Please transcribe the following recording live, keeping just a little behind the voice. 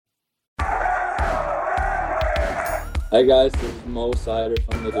Hi guys, this is Mo Sider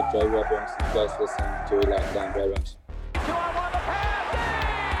from the Detroit Red Wings. You guys listening to Locked On Red Wings.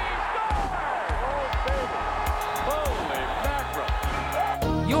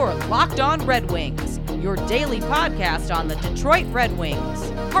 You're Locked On Red Wings, your daily podcast on the Detroit Red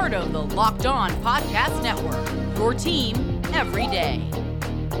Wings. Part of the Locked On Podcast Network, your team every day.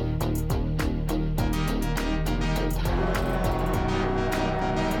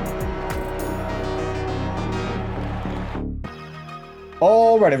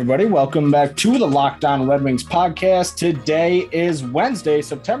 All right, everybody, welcome back to the Locked On Red Wings podcast. Today is Wednesday,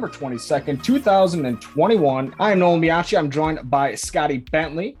 September 22nd, 2021. I am Nolan Bianchi. I'm joined by Scotty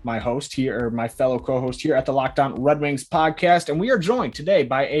Bentley, my host here, or my fellow co-host here at the Locked On Red Wings podcast. And we are joined today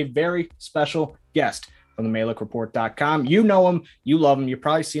by a very special guest from the MalekReport.com. You know him, you love him. You've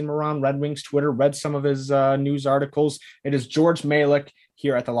probably seen him around Red Wings Twitter, read some of his news articles. It is George Malek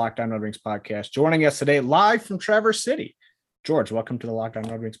here at the Locked On Red Wings podcast, joining us today live from Traverse City. George, welcome to the Locked On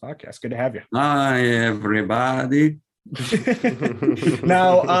Red Wings podcast. Good to have you. Hi, everybody.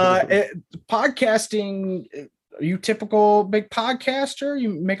 Now, podcasting, are you typical big podcaster? You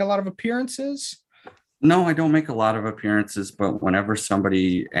make a lot of appearances? No, I don't make a lot of appearances, but whenever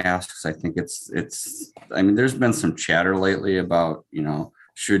somebody asks, I think I mean, there's been some chatter lately about,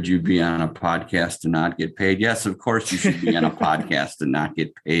 should you be on a podcast and not get paid? Yes, of course you should be on a podcast and not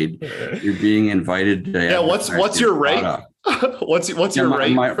get paid. You're being invited to. Yeah, what's your rate? What's your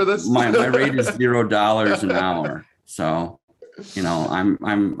rate for this? My rate is $0 an hour. So,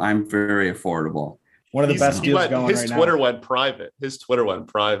 I'm very affordable. One of the best deals going his right Twitter now. went private. His Twitter went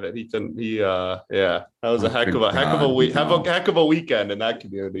private. That was a heck of a week. Heck of a weekend in that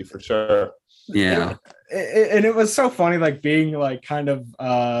community for sure. Yeah. And it was so funny, like being like kind of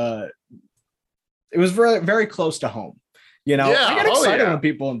it was very, very close to home. I get excited when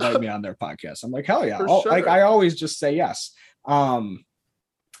people invite me on their podcast. I'm like, hell yeah. Sure. Like I always just say yes. But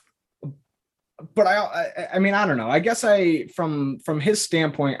I mean, I don't know. I guess from his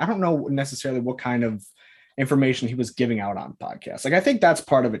standpoint, I don't know necessarily what kind of information he was giving out on podcasts. Like, I think that's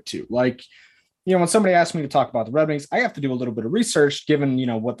part of it too. Like, when somebody asks me to talk about the Red Wings, I have to do a little bit of research given,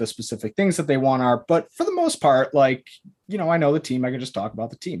 what the specific things that they want are. But for the most part, like, I know the team, I can just talk about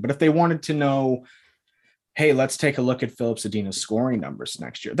the team. But if they wanted to know, hey, let's take a look at Filip Zadina's scoring numbers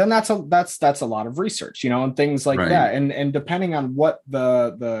next year, then that's a lot of research, and things like that. And depending on what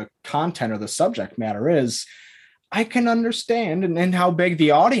the content or the subject matter is, I can understand and how big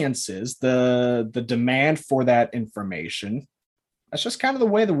the audience is, the demand for that information. That's just kind of the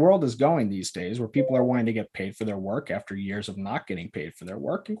way the world is going these days, where people are wanting to get paid for their work after years of not getting paid for their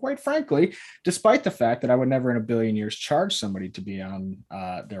work. And quite frankly, despite the fact that I would never in a billion years charge somebody to be on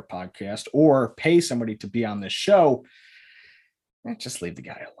their podcast or pay somebody to be on this show, just leave the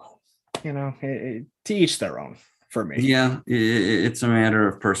guy alone. To each their own for me. Yeah, it's a matter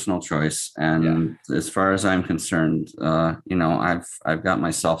of personal choice. And as far as I'm concerned, I've got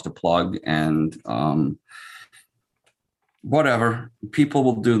myself to plug, and whatever, people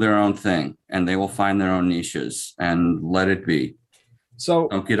will do their own thing and they will find their own niches, and let it be. So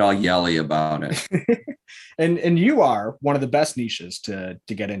don't get all yelly about it. and you are one of the best niches to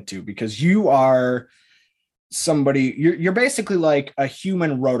get into, because you are somebody, you're basically like a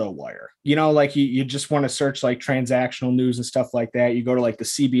human RotoWire, like you just want to search like transactional news and stuff like that. You go to like the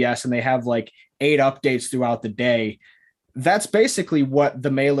CBS and they have like 8 updates throughout the day. That's basically what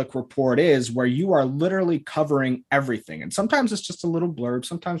the Malek Report is, where you are literally covering everything. And sometimes it's just a little blurb,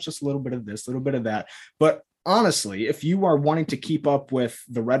 sometimes just a little bit of this, a little bit of that. But honestly, if you are wanting to keep up with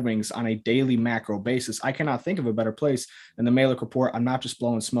the Red Wings on a daily macro basis, I cannot think of a better place than the Malek Report. I'm not just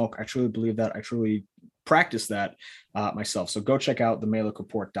blowing smoke. I truly believe that. I truly practice that myself. So go check out the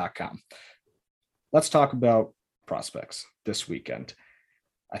MalekReport.com. Let's talk about prospects this weekend.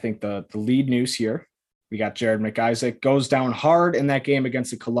 I think the lead news here, we got Jared McIsaac goes down hard in that game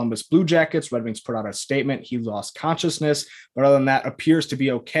against the Columbus Blue Jackets. Red Wings put out a statement. He lost consciousness, but other than that, appears to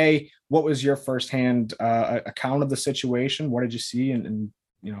be okay. What was your firsthand account of the situation? What did you see? And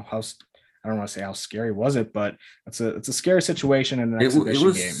how, I don't want to say how scary was it, but it's a scary situation in an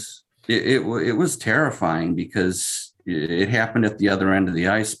exhibition game. It was terrifying because it happened at the other end of the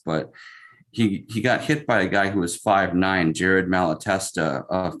ice, but he got hit by a guy who was 5'9", Jared Malatesta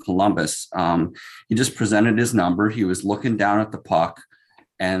of Columbus. He just presented his number. He was looking down at the puck,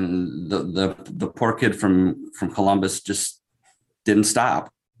 and the poor kid from Columbus just didn't stop.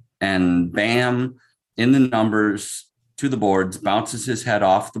 And bam, in the numbers to the boards, bounces his head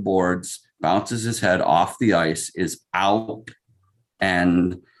off the boards, bounces his head off the ice, is out.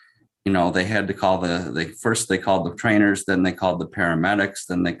 And they had to call first they called the trainers, then they called the paramedics,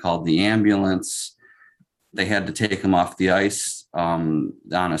 then they called the ambulance. They had to take him off the ice on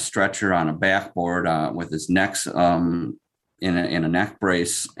a stretcher on a backboard with his neck in a neck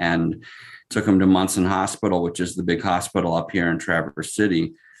brace, and took him to Munson Hospital, which is the big hospital up here in Traverse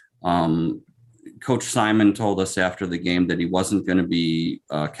City. Coach Simon told us after the game that he wasn't going to be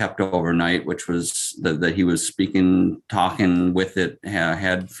kept overnight, which was that he was talking with it,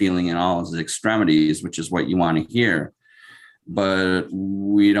 had feeling in all his extremities, which is what you want to hear. But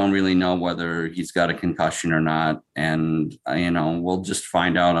we don't really know whether he's got a concussion or not. And, we'll just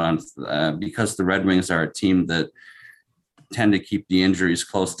find out because the Red Wings are a team that tend to keep the injuries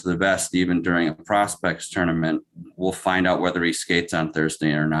close to the vest, even during a prospects tournament. We'll find out whether he skates on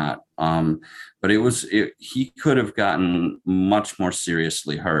Thursday or not. But he could have gotten much more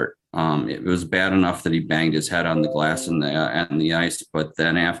seriously hurt. It was bad enough that he banged his head on the glass and the ice. But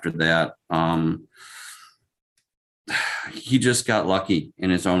then after that, he just got lucky in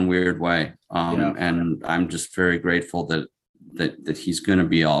his own weird way. And I'm just very grateful that he's going to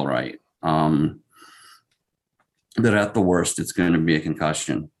be all right. That at the worst, it's going to be a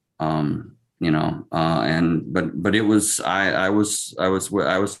concussion. But it was, I was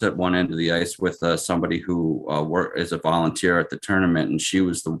at one end of the ice with somebody who is a volunteer at the tournament. And she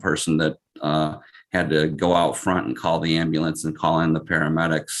was the person that had to go out front and call the ambulance and call in the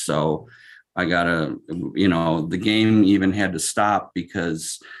paramedics. So I the game even had to stop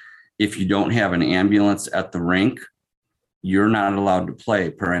because if you don't have an ambulance at the rink, you're not allowed to play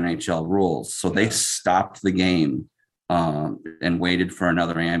per NHL rules. So they stopped the game and waited for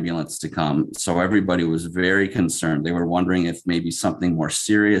another ambulance to come. So everybody was very concerned. They were wondering if maybe something more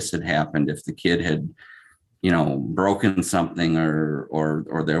serious had happened, if the kid had, broken something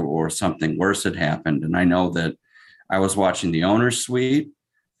or something worse had happened. And I know that I was watching the owner's suite,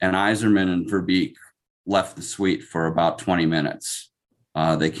 and Yzerman and Verbeek left the suite for about 20 minutes.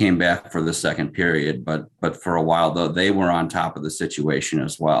 They came back for the second period, but for a while, though, they were on top of the situation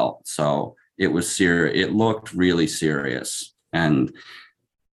as well. So it was serious. It looked really serious. And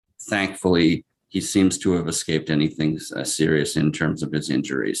thankfully, he seems to have escaped anything serious in terms of his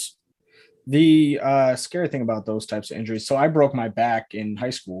injuries. The scary thing about those types of injuries. So I broke my back in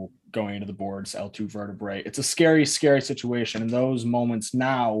high school going into the boards, L2 vertebrae. It's a scary, scary situation. And those moments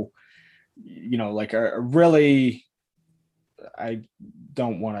now, are really, I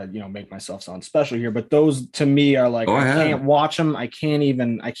don't want to, make myself sound special here, but those to me are like, I can't watch them. I can't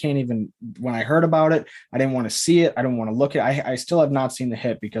even, when I heard about it, I didn't want to see it. I don't want to look at it. I still have not seen the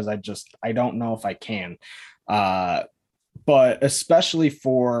hit because I don't know if I can. But especially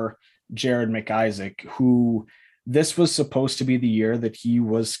for Jared McIsaac, who this was supposed to be the year that he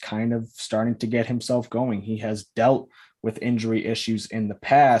was kind of starting to get himself going. He has dealt with injury issues in the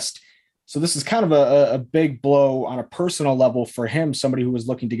past. So this is kind of a big blow on a personal level for him, somebody who was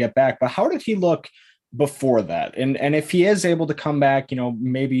looking to get back. But how did he look before that? And if he is able to come back,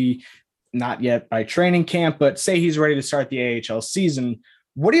 maybe not yet by training camp, but say he's ready to start the AHL season,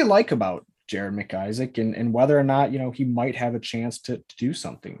 what do you like about Jared McIsaac and whether or not, he might have a chance to do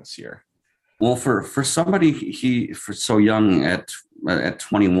something this year? Well, for somebody for so young at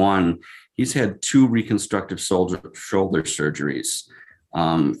 21, he's had 2 reconstructive shoulder surgeries.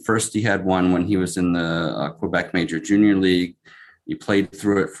 First, he had one when he was in the Quebec Major Junior League. He played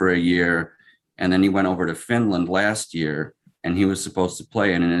through it for a year, and then he went over to Finland last year, and he was supposed to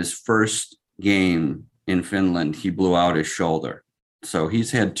play. And in his first game in Finland, he blew out his shoulder. So he's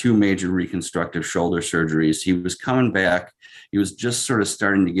had 2 major reconstructive shoulder surgeries. He was coming back. He was just sort of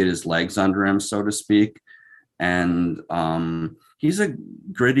starting to get his legs under him, so to speak. And he's a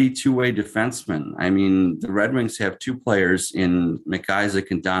gritty 2-way defenseman. I mean, the Red Wings have 2 players in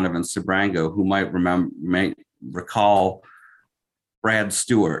McIsaac and Donovan Sebrango who might recall Brad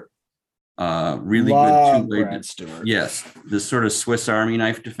Stewart. Really Love good 2-way. Brad Stewart. Yes, this sort of Swiss Army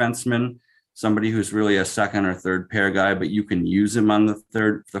knife defenseman. Somebody who's really a second or third pair guy, but you can use him on the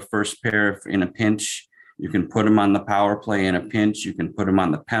first pair in a pinch. You can put him on the power play in a pinch. You can put him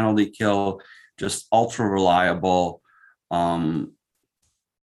on the penalty kill. Just ultra reliable,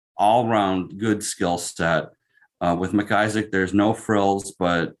 all-round good skill set. With McIsaac, there's no frills,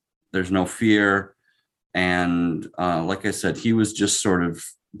 but there's no fear. And like I said, he was just sort of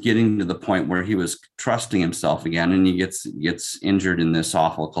getting to the point where he was trusting himself again, and he gets injured in this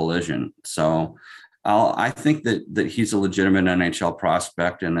awful collision. So I think that he's a legitimate NHL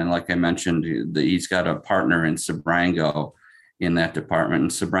prospect. And then, like I mentioned, he's got a partner in Sebrango in that department.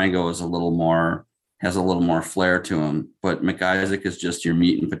 And Sebrango is has a little more flair to him, but McIsaac is just your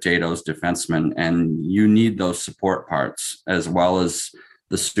meat and potatoes defenseman. And you need those support parts as well as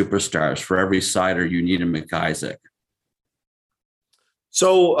the superstars. For every sider, you need a McIsaac.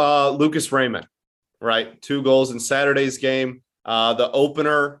 So Lucas Raymond, right? 2 goals in Saturday's game. The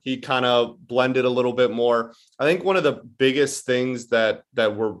opener, he kind of blended a little bit more. I think one of the biggest things that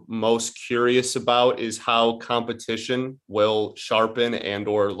we're most curious about is how competition will sharpen and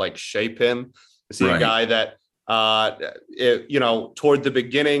or like shape him. Is he a guy that, toward the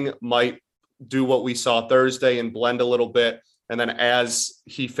beginning might do what we saw Thursday and blend a little bit. And then as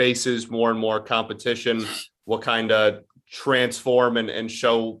he faces more and more competition, will kind of transform and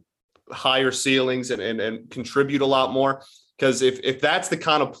show higher ceilings and contribute a lot more. Because if that's the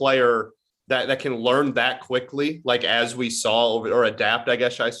kind of player that can learn that quickly, like as we saw or adapt, I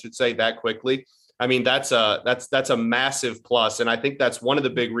guess I should say, that quickly, I mean, that's a massive plus. And I think that's one of the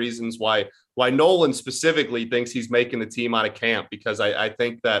big reasons why Nolan specifically thinks he's making the team out of camp, because I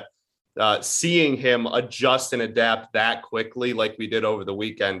think that seeing him adjust and adapt that quickly, like we did over the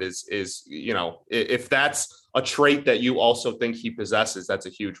weekend, is if that's a trait that you also think he possesses, that's a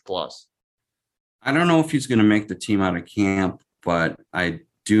huge plus. I don't know if he's going to make the team out of camp, but I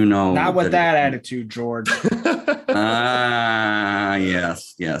do know. Not with that attitude, George.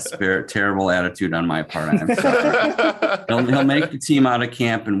 Yes. Very terrible attitude on my part. I'm sorry. He'll make the team out of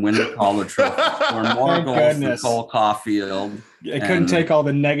camp and win the Calder Trophy. Score more goals than Cole Caulfield. I couldn't take all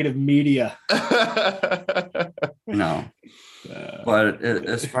the negative media. No. But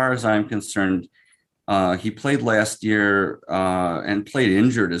as far as I'm concerned, he played last year and played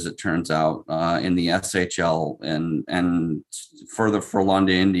injured, as it turns out, in the SHL and for the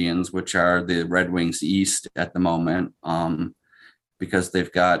Frölunda Indians, which are the Red Wings East at the moment, because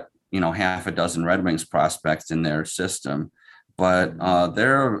they've got half a dozen Red Wings prospects in their system. But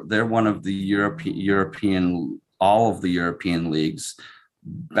they're one of the European all of the European leagues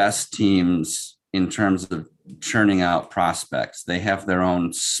best teams in terms of churning out prospects. They have their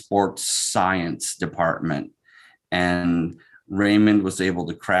own sports science department, and Raymond was able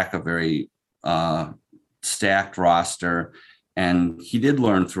to crack a very stacked roster, and he did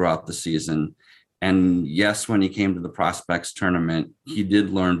learn throughout the season. And yes, when he came to the prospects tournament, he did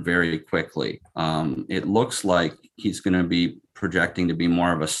learn very quickly. It looks like he's going to be projecting to be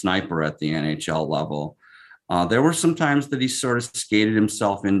more of a sniper at the NHL level. There were some times that he sort of skated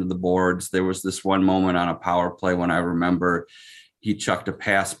himself into the boards. There was this one moment on a power play when I remember he chucked a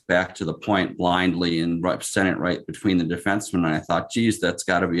pass back to the point blindly and sent it right between the defensemen. And I thought, geez, that's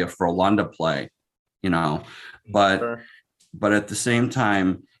got to be a Frölunda play, But Sure. But at the same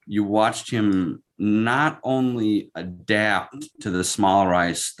time, you watched him not only adapt to the smaller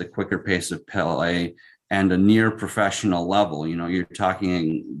ice, the quicker pace of play, and a near professional level. You're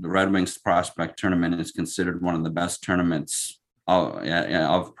talking the Red Wings prospect tournament is considered one of the best tournaments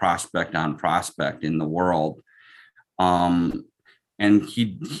of prospect on prospect in the world. And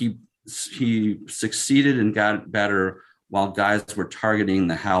he succeeded and got better while guys were targeting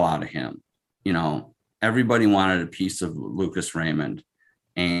the hell out of him. Everybody wanted a piece of Lucas Raymond,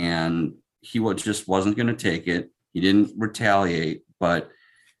 and he just wasn't going to take it. He didn't retaliate, but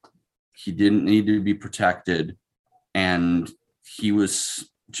he didn't need to be protected, and he was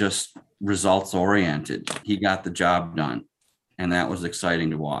just results oriented. He got the job done, and that was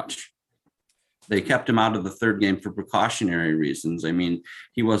exciting to watch. They kept him out of the third game for precautionary reasons. I mean,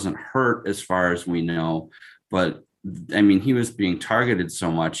 he wasn't hurt as far as we know, but I mean, he was being targeted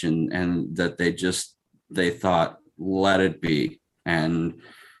so much and that they thought, let it be. And,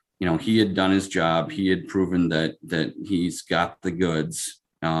 he had done his job. He had proven that he's got the goods.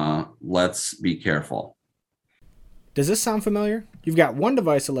 Let's be careful. Does this sound familiar? You've got one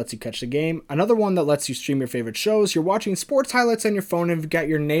device that lets you catch the game, another one that lets you stream your favorite shows, you're watching sports highlights on your phone, and you've got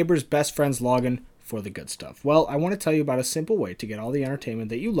your neighbor's best friend's login for the good stuff. Well, I want to tell you about a simple way to get all the entertainment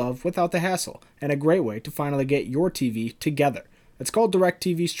that you love without the hassle, and a great way to finally get your TV together. It's called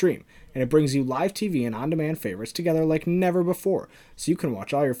DirecTV Stream, and it brings you live TV and on-demand favorites together like never before, so you can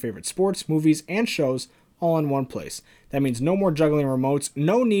watch all your favorite sports, movies, and shows all in one place. That means no more juggling remotes,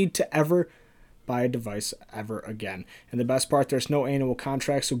 no need to ever buy a device ever again. And the best part, there's no annual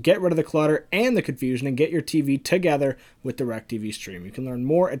contract, so get rid of the clutter and the confusion and get your TV together with DirecTV Stream. You can learn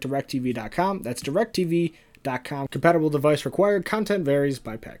more at directtv.com. That's directtv.com. Compatible device required. Content varies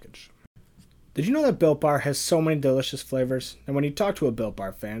by package. Did you know that Built Bar has so many delicious flavors? And when you talk to a Built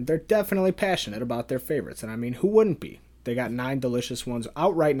Bar fan, they're definitely passionate about their favorites. And I mean, who wouldn't be? They got 9 delicious ones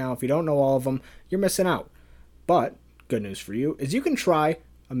out right now. If you don't know all of them, you're missing out. But good news for you is you can try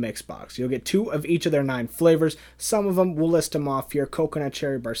a mix box. You'll get 2 of each of their 9 flavors. Some of them, we'll list them off here: coconut,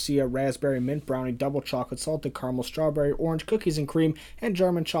 cherry, barcia, raspberry, mint brownie, double chocolate, salted caramel, strawberry, orange, cookies and cream, and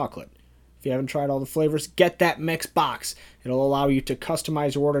German chocolate. If you haven't tried all the flavors, get that mix box. It'll allow you to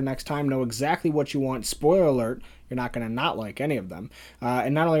customize your order next time, know exactly what you want. Spoiler alert, you're not going to not like any of them.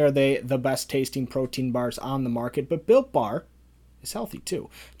 And not only are they the best tasting protein bars on the market, but Built Bar is healthy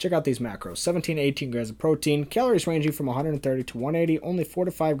too. Check out these macros: 17 to 18 grams of protein, calories ranging from 130 to 180, only 4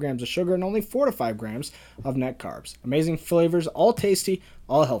 to 5 grams of sugar, and only 4 to 5 grams of net carbs. Amazing flavors, all tasty,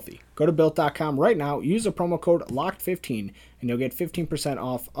 all healthy. Go to Built.com right now, use the promo code LOCKED15, and you'll get 15%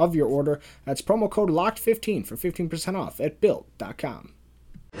 off of your order. That's promo code LOCKED15 for 15% off at Built.com.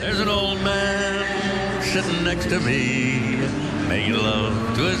 There's an old man sitting next to me, making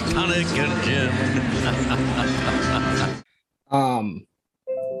love to his tonic and gin.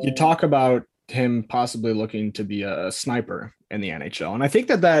 You talk about him possibly looking to be a sniper in the NHL. And I think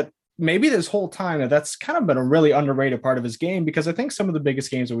that maybe this whole time that's kind of been a really underrated part of his game, because I think some of the biggest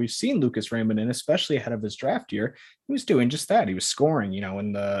games that we've seen Lucas Raymond in, especially ahead of his draft year, he was doing just that. He was scoring,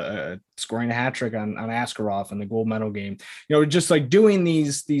 in the scoring a hat trick on Askarov in the gold medal game, just like doing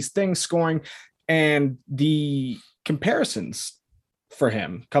these things, scoring. And the comparisons for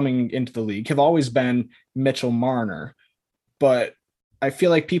him coming into the league have always been Mitchell Marner, but I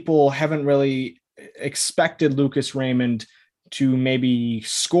feel like people haven't really expected Lucas Raymond to maybe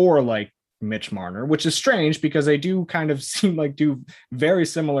score like Mitch Marner, which is strange because they do kind of seem like two very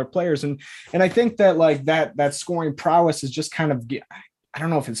similar players. And I think that like that scoring prowess is just kind of, I don't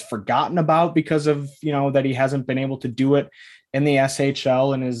know if it's forgotten about because of, that he hasn't been able to do it in the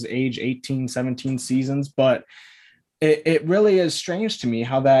SHL in his age 18, 17 seasons. But it really is strange to me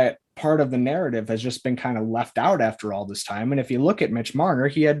how that part of the narrative has just been kind of left out after all this time. And if you look at Mitch Marner,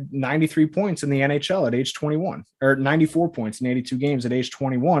 he had 93 points in the NHL at age 21, or 94 points in 82 games at age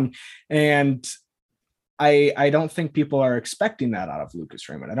 21. And I don't think people are expecting that out of Lucas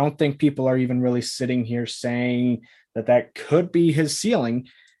Raymond. I don't think people are even really sitting here saying that could be his ceiling.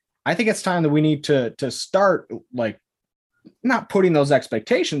 I think it's time that we need to start, like, not putting those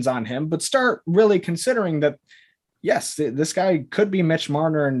expectations on him, but start really considering that, yes, this guy could be Mitch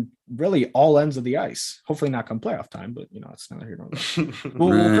Marner and really all ends of the ice. Hopefully not come playoff time, but it's neither here nor there.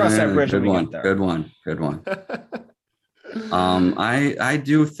 We'll cross that bridge when we get there. Good one. I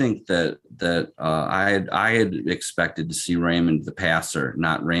do think that I had expected to see Raymond the passer,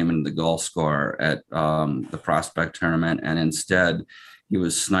 not Raymond the goal scorer at the prospect tournament, and instead he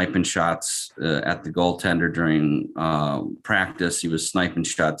was sniping shots at the goaltender during practice. He was sniping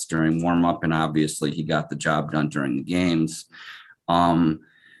shots during warm-up, and obviously he got the job done during the games.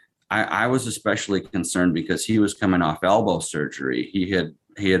 I was especially concerned because he was coming off elbow surgery. He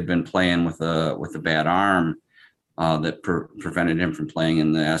had been playing with a bad arm that prevented him from playing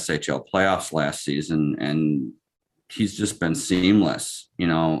in the SHL playoffs last season, and he's just been seamless.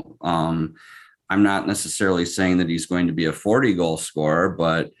 I'm not necessarily saying that he's going to be a 40 goal scorer,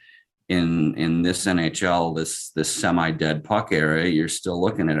 but in this NHL, this semi-dead puck era, you're still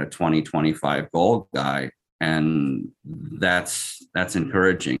looking at a 20-25 goal guy. And that's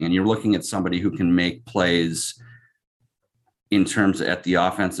encouraging. And you're looking at somebody who can make plays in terms at the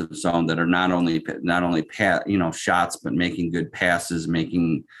offensive zone that are not only shots, but making good passes,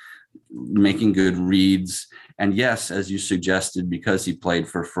 making good reads. And yes, as you suggested, because he played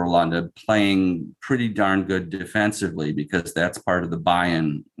for Frölunda, playing pretty darn good defensively, because that's part of the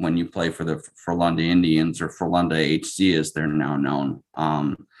buy-in when you play for the Frölunda Indians, or Frölunda HC as they're now known.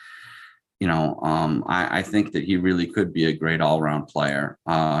 I think that he really could be a great all-around player.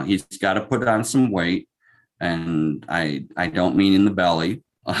 He's got to put on some weight, and I don't mean in the belly.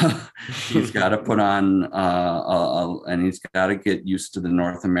 He's got to put on and he's got to get used to the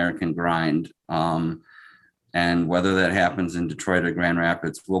North American grind. And whether that happens in Detroit or Grand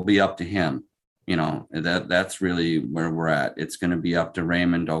Rapids will be up to him. That's really where we're at. It's going to be up to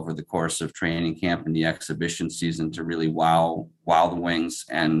Raymond over the course of training camp and the exhibition season to really wow the Wings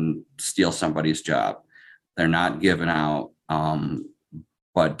and steal somebody's job. They're not giving out.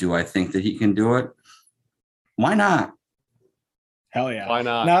 But do I think that he can do it? Why not? Hell yeah. Why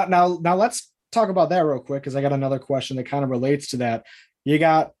not? Now let's talk about that real quick, because I got another question that kind of relates to that. You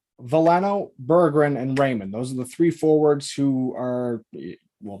got Veleno, Berggren, and Raymond. Those are the three forwards who are,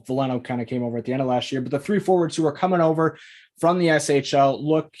 well, Veleno kind of came over at the end of last year, but the three forwards who are coming over from the SHL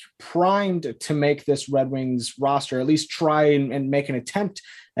look primed to make this Red Wings roster, at least try and make an attempt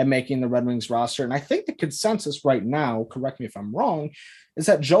at making the Red Wings roster. And I think the consensus right now, correct me if I'm wrong, is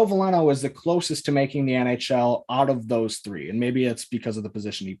that Joe Veleno is the closest to making the NHL out of those three. And maybe it's because of the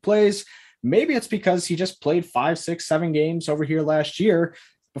position he plays. Maybe it's because he just played 5, 6, 7 games over here last year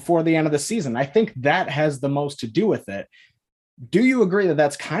before the end of the season. I think that has the most to do with it. Do you agree that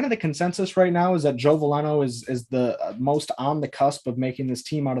that's kind of the consensus right now, is that Joe Veleno is the most on the cusp of making this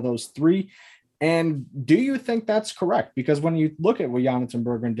team out of those three? And do you think that's correct? Because when you look at what Jonathan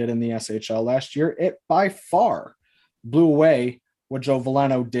Berggren did in the SHL last year, it by far blew away what Joe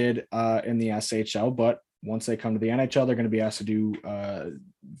Veleno did in the SHL. But once they come to the NHL, they're going to be asked to do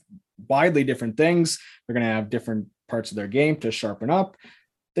widely different things. They're going to have different parts of their game to sharpen up,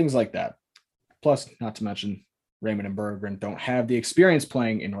 things like that. Plus, not to mention, Raymond and Berggren don't have the experience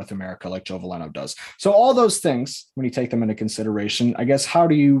playing in North America like Joe Veleno does. So all those things, when you take them into consideration, I guess, how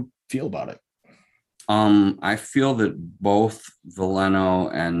do you feel about it? I feel that both Veleno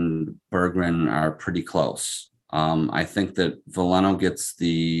and Berggren are pretty close. I think that Veleno gets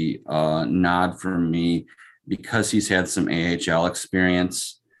the nod from me because he's had some AHL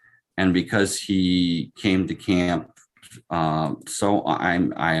experience and because he came to camp. So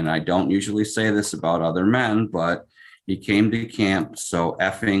I don't usually say this about other men, but he came to camp so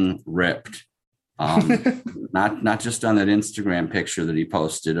effing ripped. Not just on that Instagram picture that he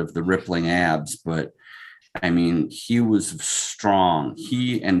posted of the rippling abs, but I mean, he was strong.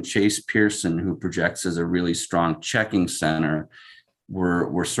 He and Chase Pearson, who projects as a really strong checking center,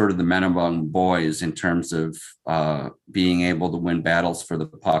 were sort of the men among boys in terms of being able to win battles for the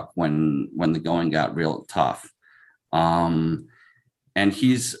puck when the going got real tough. And I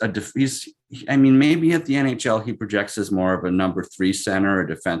mean, maybe at the NHL, he projects as more of a number 3 center, a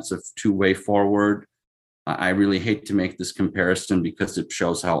defensive two-way forward. I really hate to make this comparison because it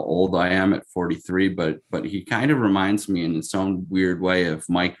shows how old I am at 43, but he kind of reminds me in its own weird way of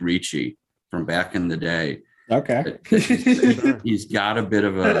Mike Ricci from back in the day. Okay. He's got a bit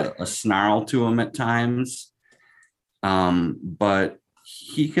of a snarl to him at times, but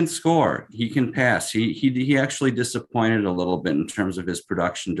he can score. He can pass. He actually disappointed a little bit in terms of his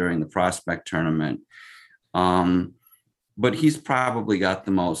production during the prospect tournament, but he's probably got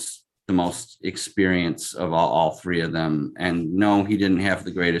the most experience of all three of them. And no, he didn't have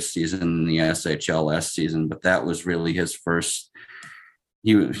the greatest season in the SHL last season, but that was really his first.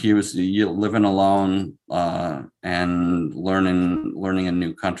 He was living alone and learning a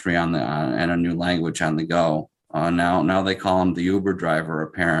new country and a new language on the go. Now they call him the Uber driver.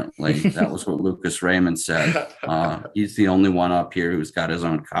 Apparently, that was what Lucas Raymond said. He's the only one up here who's got his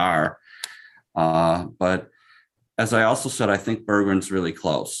own car. But as I also said, I think Berggren's really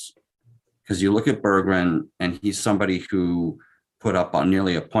close. Because you look at Berggren, and he's somebody who put up on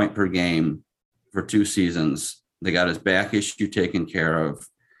nearly a point per game for 2 seasons. They got his back issue taken care of.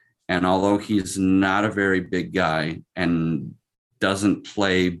 And although he's not a very big guy and doesn't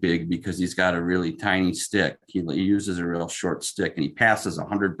play big because he's got a really tiny stick, he uses a real short stick, and he passes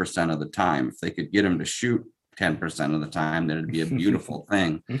 100% of the time. If they could get him to shoot 10% of the time, then it'd be a beautiful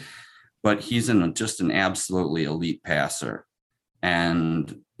thing. But he's just an absolutely elite passer.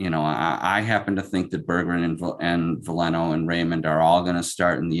 And I happen to think that Berggren and Veleno and Raymond are all going to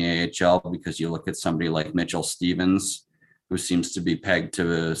start in the AHL, because you look at somebody like Mitchell Stevens, who seems to be pegged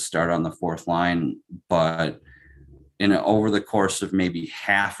to start on the 4th line, but over the course of maybe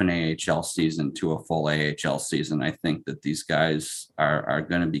half an AHL season to a full AHL season, I think that these guys are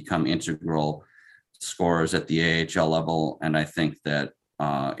going to become integral scorers at the AHL level. And I think that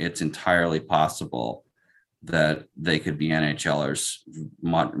it's entirely possible that they could be NHLers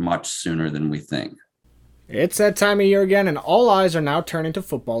much sooner than we think. It's that time of year again, and all eyes are now turning to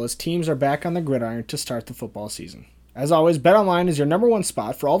football as teams are back on the gridiron to start the football season. As always, BetOnline is your #1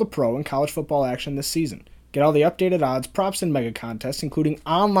 spot for all the pro and college football action this season. Get all the updated odds, props, and mega contests, including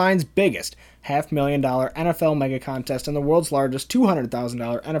online's biggest $500,000 NFL mega contest and the world's largest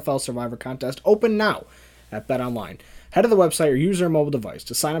 $200,000 NFL Survivor contest, open now at BetOnline. Head to the website or use your mobile device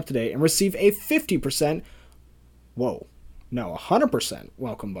to sign up today and receive a 100%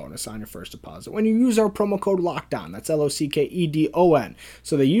 welcome bonus on your first deposit when you use our promo code LOCKEDON. That's LOCKEDON.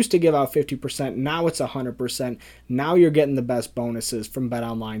 So they used to give out 50%, now it's 100%. Now you're getting the best bonuses from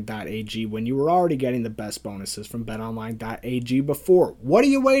betonline.ag when you were already getting the best bonuses from betonline.ag before. What are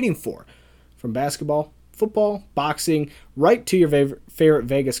you waiting for? From basketball, football, boxing, right to your favorite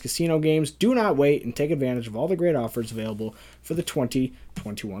Vegas casino games, do not wait and take advantage of all the great offers available for the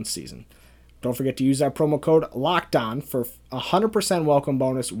 2021 season. Don't forget to use our promo code LOCKEDON for a 100% welcome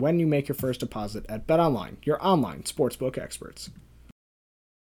bonus when you make your first deposit at BetOnline, your online sportsbook experts.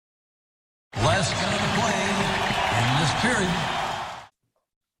 Last gun to play in this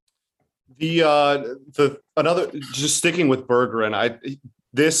period. Just sticking with Berggren,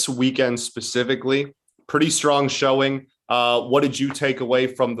 this weekend specifically, pretty strong showing. What did you take away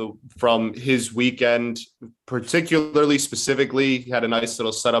from his weekend, particularly specifically? He had a nice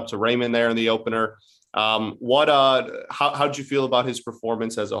little setup to Raymond there in the opener. How'd you feel about his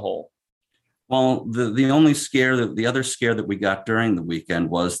performance as a whole? Well, the other scare that we got during the weekend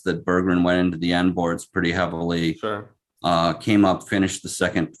was that Berggren went into the end boards pretty heavily. Sure. Came up, finished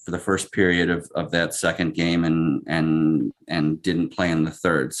the first period of that second game, and didn't play in the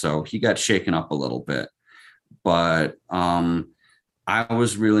third. So he got shaken up a little bit. But I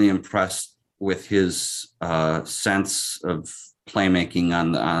was really impressed with his sense of playmaking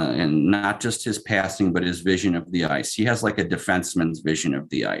and not just his passing, but his vision of the ice. He has like a defenseman's vision of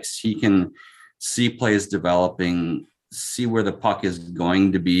the ice. He can see plays developing, see where the puck is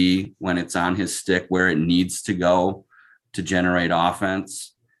going to be when it's on his stick, where it needs to go to generate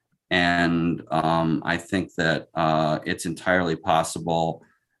offense. And I think that it's entirely possible,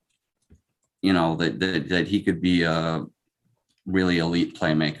 that he could be a really elite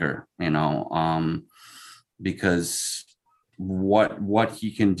playmaker, because what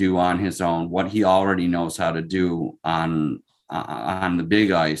he can do on his own, what he already knows how to do on the big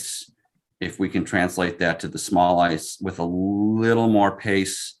ice, if we can translate that to the small ice with a little more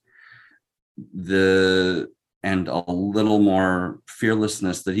pace, and a little more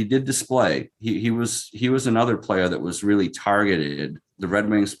fearlessness that he did display. He was another player that was really targeted. The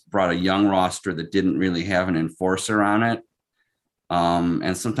Red Wings brought a young roster that didn't really have an enforcer on it.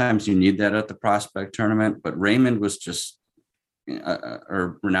 And sometimes you need that at the prospect tournament, but Raymond was just,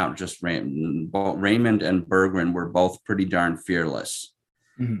 or not just Raymond, both Raymond and Berggren were both pretty darn fearless.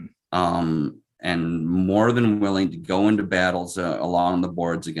 Mm-hmm. And more than willing to go into battles along the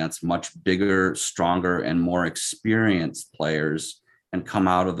boards against much bigger, stronger, and more experienced players and come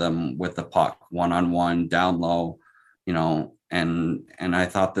out of them with the puck one-on-one, down low, and I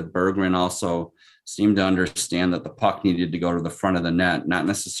thought that Berggren also seemed to understand that the puck needed to go to the front of the net, not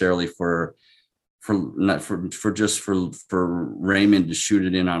necessarily for Raymond to shoot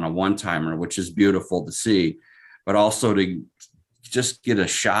it in on a one-timer, which is beautiful to see, but also to just get a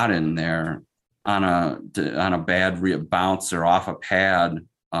shot in there on a bad bounce or off a pad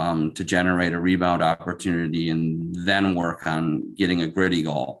to generate a rebound opportunity and then work on getting a gritty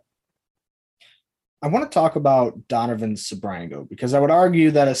goal. I want to talk about Donovan Sebrango, because I would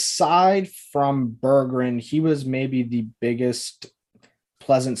argue that aside from Berggren, he was maybe the biggest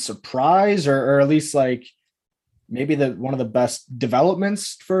pleasant surprise, or at least like maybe one of the best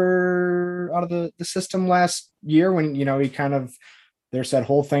developments out of the system last year, when, he kind of, there's that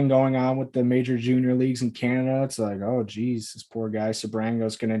whole thing going on with the major junior leagues in Canada. It's like, oh, geez, this poor guy Sebrango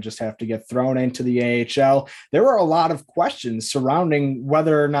is going to just have to get thrown into the AHL. There were a lot of questions surrounding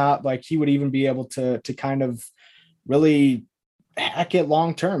whether or not like he would even be able to kind of really hack it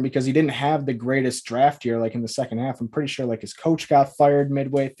long term, because he didn't have the greatest draft year. Like in the second half, I'm pretty sure like his coach got fired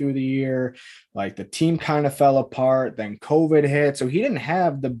midway through the year. Like the team kind of fell apart. Then COVID hit. So he didn't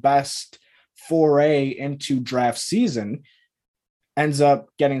have the best foray into draft season. Ends up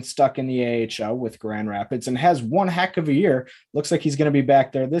getting stuck in the AHL with Grand Rapids and has one heck of a year. Looks like he's going to be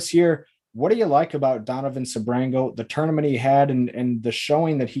back there this year. What do you like about Donovan Sebrango, the tournament he had, and the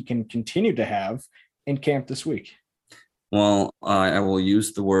showing that he can continue to have in camp this week? Well, I will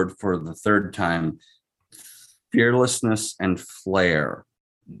use the word for the third time: fearlessness and flair.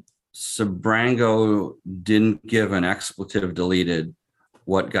 Sebrango didn't give an expletive deleted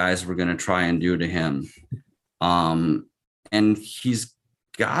what guys were going to try and do to him. And he's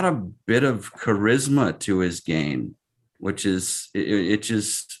got a bit of charisma to his game, which is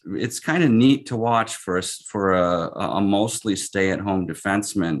it's kind of neat to watch for a mostly stay-at-home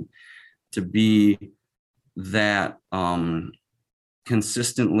defenseman to be that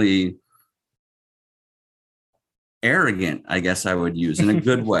consistently arrogant, I guess I would use, in a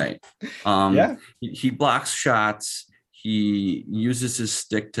good way. Yeah. He blocks shots. He uses his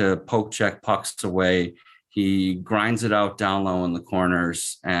stick to poke check pucks away. He grinds it out down low in the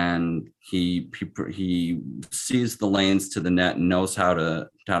corners, and he sees the lanes to the net and knows how to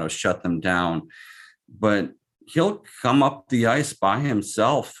shut them down. But he'll come up the ice by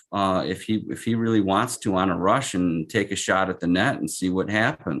himself if he really wants to on a rush and take a shot at the net and see what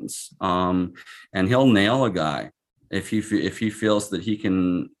happens. And he'll nail a guy if he feels that he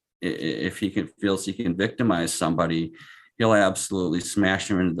can. If he feels he can victimize somebody, he'll absolutely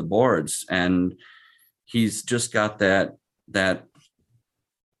smash him into the boards. And he's just got that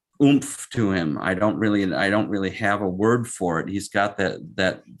oomph to him. I don't really have a word for it. He's got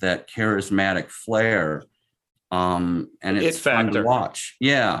that charismatic flair, and it's fun to watch.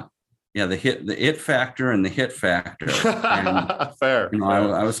 Yeah, the it factor and the hit factor. And, fair.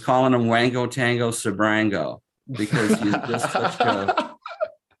 I was calling him Wango Tango Sebrango because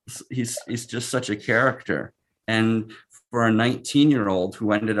he's just such a character. And for a 19-year-old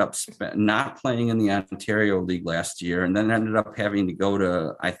who ended up not playing in the Ontario League last year and then ended up having to go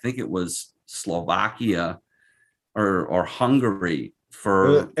to, I think it was Slovakia or Hungary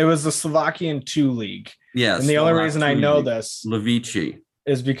for. It was the Slovakian 2 league. Yes. And the only reason I know this Levici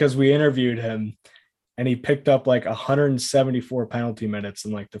is because we interviewed him and he picked up like 174 penalty minutes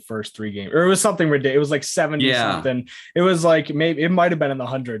in like the first 3 games, or it was something ridiculous. It was like 70 something. It was like, maybe it might've been in the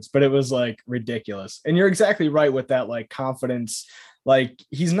hundreds, but it was like ridiculous. And you're exactly right with that, like confidence. Like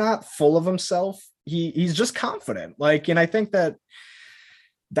he's not full of himself. He's just confident. Like, and I think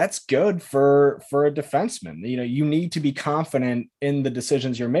that's good for a defenseman. You know, you need to be confident in the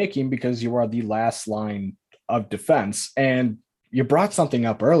decisions you're making because you are the last line of defense. And you brought something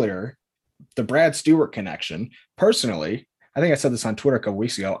up earlier, the Brad Stewart connection. Personally, I think I said this on Twitter a couple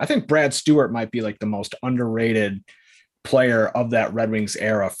weeks ago. I think Brad Stewart might be like the most underrated player of that Red Wings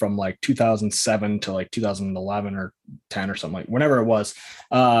era from like 2007 to like 2011 or 10 or something, like whenever it was.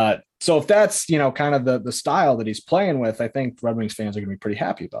 So if that's, you know, kind of the style that he's playing with, I think Red Wings fans are going to be pretty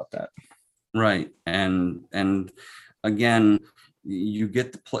happy about that. Right. And again, you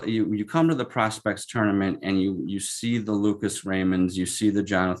get the play, you come to the prospects tournament and you see the Lucas Raymonds, you see the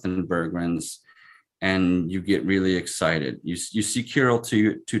Jonathan Bergmans, and you get really excited. You see Kirill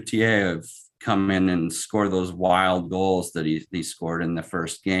Tutiev come in and score those wild goals that he scored in the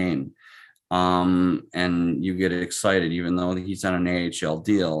first game. And you get excited, even though he's on an AHL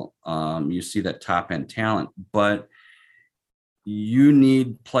deal. You see that top end talent, but you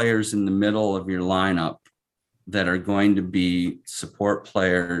need players in the middle of your lineup that are going to be support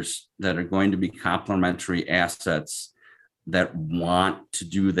players, that are going to be complementary assets that want to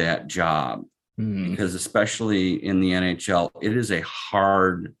do that job. Because especially in the NHL, it is a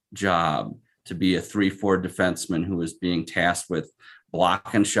hard job to be a 3-4 defenseman who is being tasked with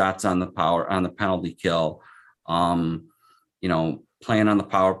blocking shots on the penalty kill, you know, playing on the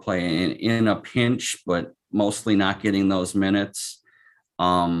power play in a pinch, but mostly not getting those minutes,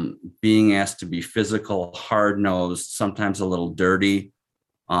 being asked to be physical, hard-nosed, sometimes a little dirty,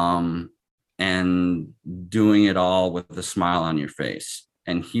 and doing it all with a smile on your face.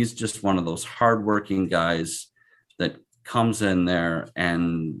 And he's just one of those hardworking guys that comes in there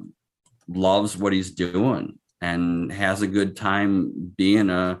and loves what he's doing and has a good time being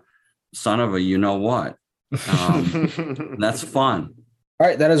a son of a you-know-what. That's fun. All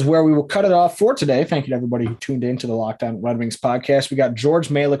right, that is where we will cut it off for today. Thank you to everybody who tuned in to the Locked On Red Wings podcast. We got George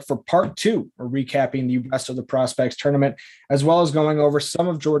Malik for part 2. We're recapping the rest of the prospects tournament, as well as going over some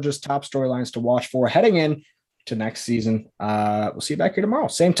of Georgia's top storylines to watch for heading in to next season. We'll see you back here tomorrow.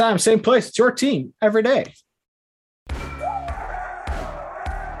 Same time, same place. It's your team every day.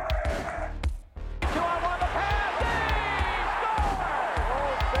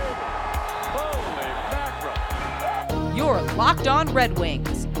 You're Locked On Red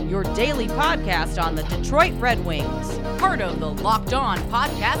Wings, your daily podcast on the Detroit Red Wings, part of the Locked On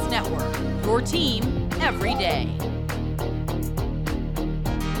Podcast Network, your team every day.